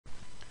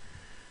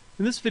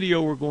In this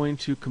video we're going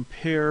to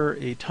compare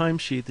a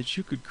timesheet that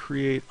you could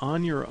create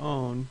on your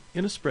own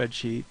in a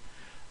spreadsheet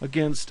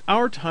against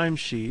our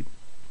timesheet,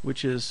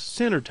 which is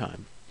standard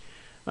time.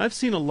 I've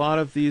seen a lot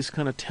of these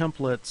kind of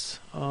templates.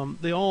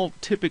 They all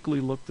typically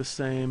look the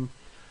same,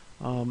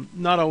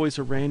 not always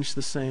arranged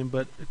the same,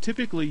 but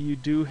typically you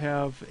do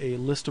have a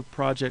list of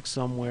projects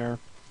somewhere,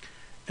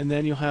 and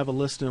then you'll have a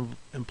list of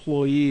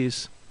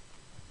employees,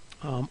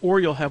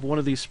 or you'll have one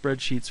of these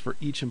spreadsheets for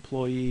each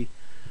employee.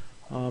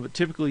 But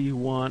typically you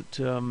want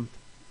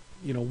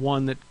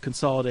one that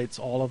consolidates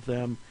all of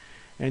them,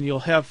 and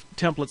you'll have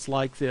templates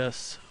like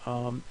this.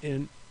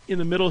 In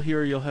the middle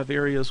here you'll have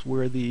areas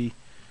where the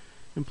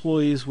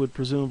employees would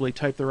presumably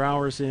type their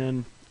hours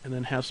in and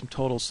then have some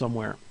totals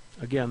somewhere.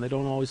 Again, they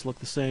don't always look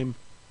the same,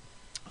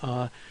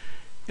 and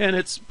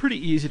it's pretty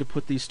easy to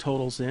put these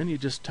totals in. You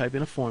just type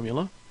in a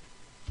formula,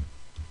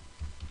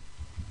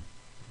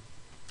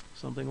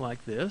 something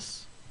like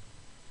this.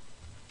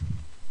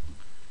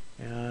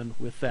 And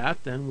with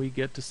that, then we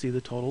get to see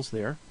the totals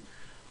there.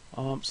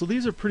 So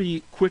these are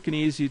pretty quick and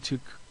easy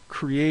to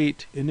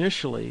create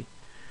initially,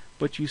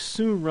 but you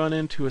soon run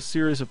into a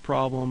series of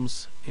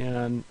problems,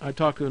 and I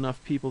talked to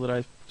enough people that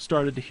I've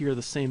started to hear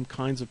the same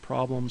kinds of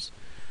problems.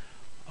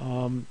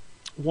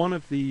 One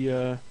of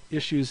the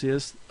issues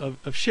is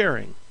of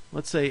sharing.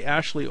 Let's say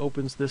Ashley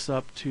opens this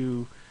up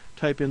to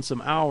type in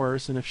some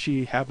hours, and if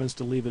she happens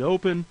to leave it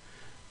open,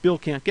 Bill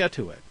can't get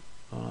to it.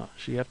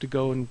 She have to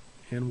go and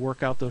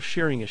work out those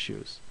sharing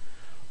issues.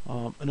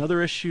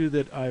 Another issue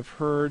that I've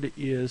heard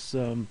is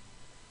the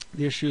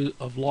issue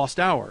of lost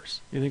hours.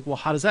 You think, well,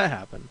 how does that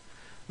happen?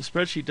 The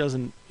spreadsheet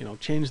doesn't,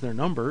 change their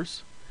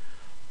numbers.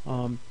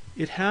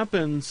 It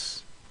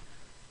happens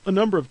a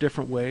number of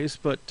different ways,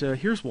 but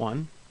here's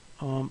one.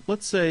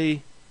 Let's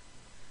say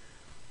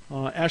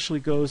Ashley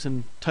goes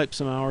and types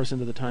some hours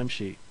into the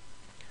timesheet,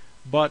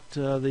 but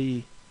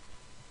the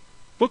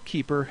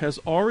bookkeeper has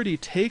already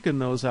taken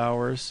those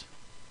hours,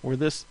 or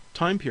this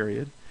time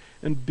period,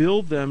 and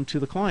billed them to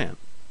the client.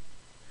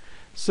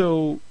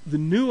 So the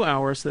new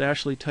hours that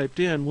Ashley typed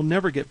in will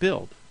never get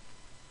billed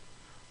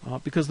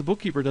because the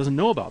bookkeeper doesn't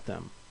know about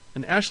them,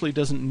 and Ashley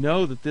doesn't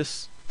know that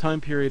this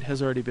time period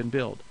has already been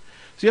billed.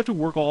 So you have to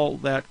work all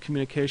that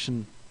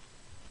communication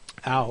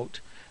out,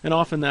 and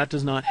often that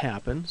does not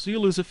happen, so you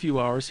lose a few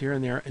hours here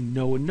and there and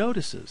no one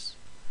notices.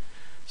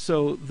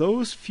 So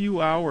those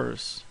few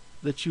hours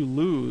that you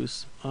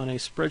lose on a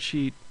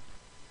spreadsheet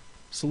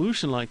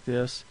solution like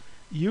this,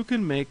 you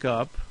can make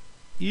up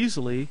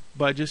easily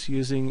by just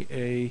using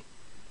a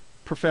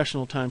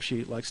professional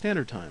timesheet like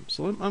standard time.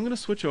 So I'm going to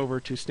switch over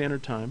to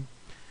standard time,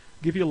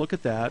 give you a look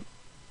at that.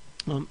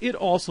 It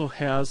also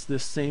has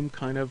this same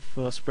kind of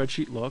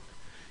spreadsheet look.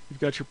 You've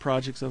got your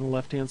projects on the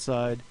left hand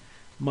side,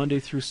 Monday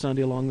through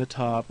Sunday along the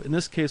top. In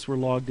this case we're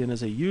logged in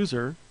as a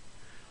user,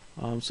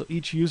 so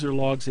each user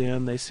logs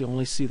in. They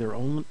only see their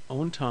own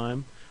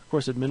time. Of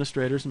course,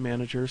 administrators and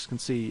managers can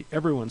see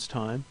everyone's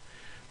time.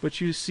 But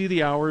you see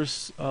the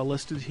hours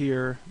listed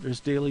here.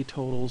 There's daily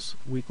totals,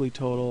 weekly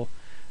total.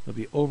 There'll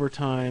be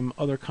overtime,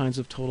 other kinds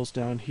of totals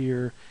down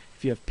here.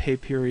 If you have pay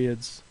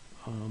periods,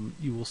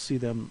 you will see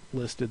them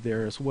listed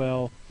there as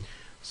well.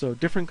 So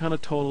different kind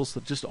of totals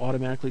that just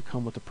automatically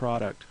come with the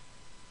product.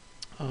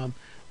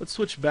 Let's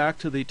switch back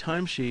to the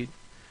timesheet.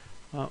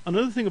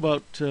 Another thing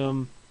about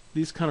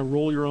these kind of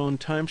roll your own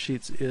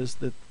timesheets is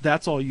that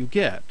that's all you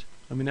get.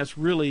 I mean, that's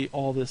really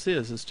all this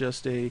is. It's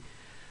just a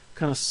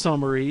kind of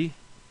summary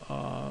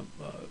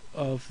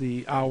of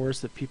the hours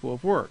that people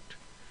have worked.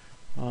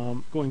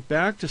 Going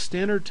back to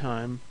standard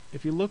time,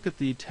 if you look at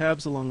the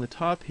tabs along the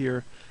top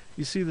here,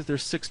 you see that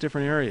there's 6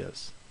 different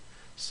areas.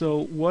 So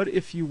what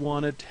if you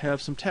wanted to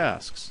have some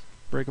tasks?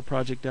 Break a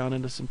project down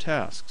into some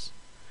tasks.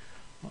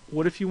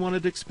 What if you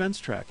wanted expense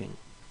tracking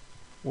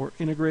or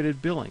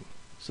integrated billing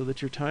so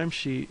that your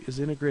timesheet is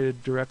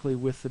integrated directly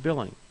with the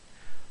billing?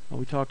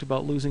 We talked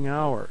about losing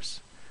hours.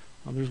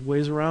 There's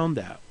ways around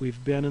that.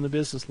 We've been in the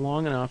business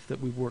long enough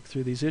that we've worked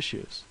through these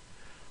issues.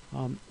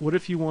 What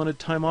if you wanted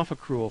time off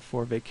accrual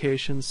for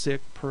vacation,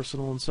 sick,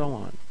 personal, and so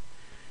on?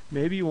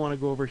 Maybe you want to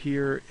go over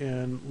here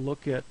and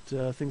look at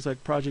things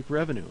like project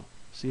revenue.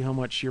 See how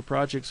much your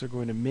projects are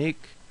going to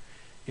make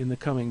in the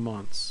coming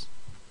months.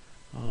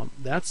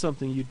 That's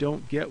something you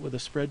don't get with a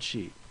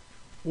spreadsheet.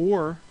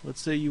 Or let's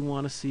say you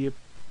want to see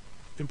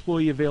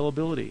employee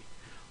availability.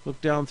 Look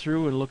down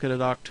through and look at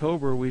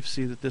October, we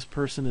see that this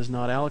person is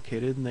not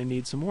allocated and they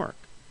need some work.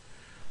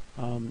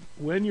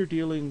 When you're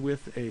dealing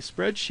with a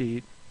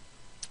spreadsheet,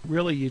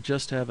 really you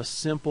just have a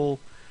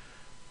simple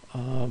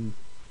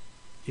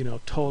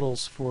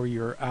totals for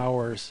your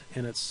hours,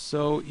 and it's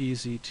so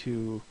easy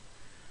to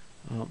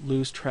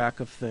lose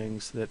track of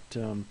things that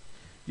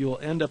you'll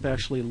end up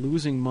actually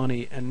losing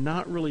money and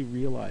not really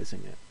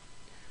realizing it.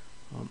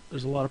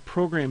 There's a lot of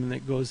programming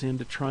that goes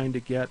into trying to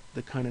get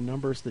the kind of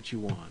numbers that you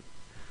want.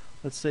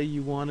 Let's say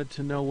you wanted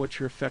to know what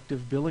your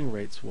effective billing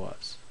rates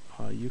was.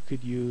 You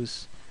could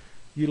use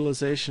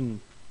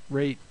utilization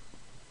rate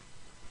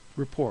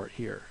report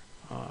here.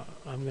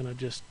 I'm going to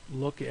just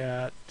look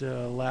at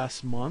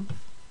last month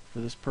for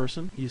this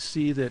person. You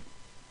see that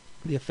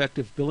the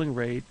effective billing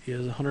rate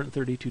is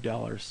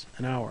 $132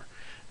 an hour.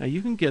 Now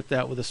you can get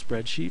that with a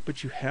spreadsheet,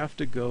 but you have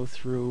to go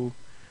through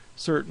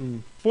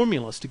certain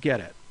formulas to get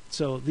it.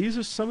 So these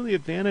are some of the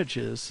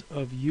advantages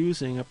of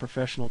using a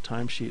professional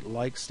timesheet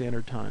like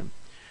Standard Time.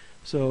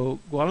 So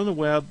go out on the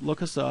web,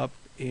 look us up,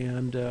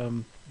 and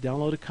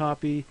download a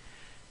copy,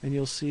 and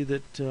you'll see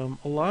that a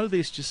lot of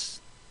these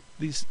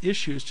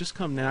issues just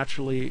come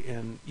naturally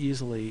and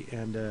easily,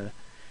 and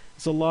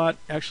it's a lot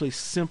actually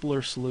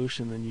simpler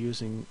solution than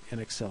using an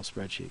Excel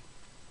spreadsheet.